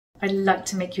I'd like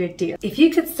to make you a deal. If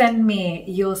you could send me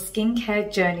your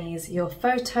skincare journeys, your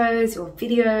photos, your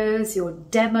videos, your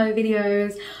demo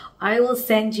videos, I will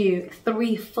send you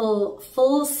 3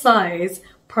 full size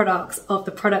products of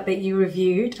the product that you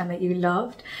reviewed and that you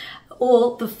loved,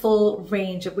 or the full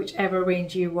range of whichever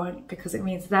range you want, because it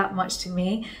means that much to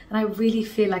me. And I really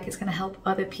feel like it's going to help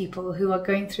other people who are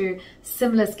going through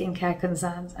similar skincare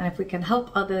concerns. And if we can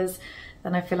help others,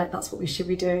 then I feel like that's what we should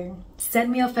be doing.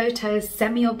 Send me your photos,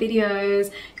 send me your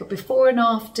videos, your before and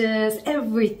afters,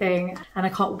 everything. And I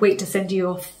can't wait to send you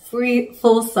your free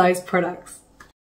full-size products.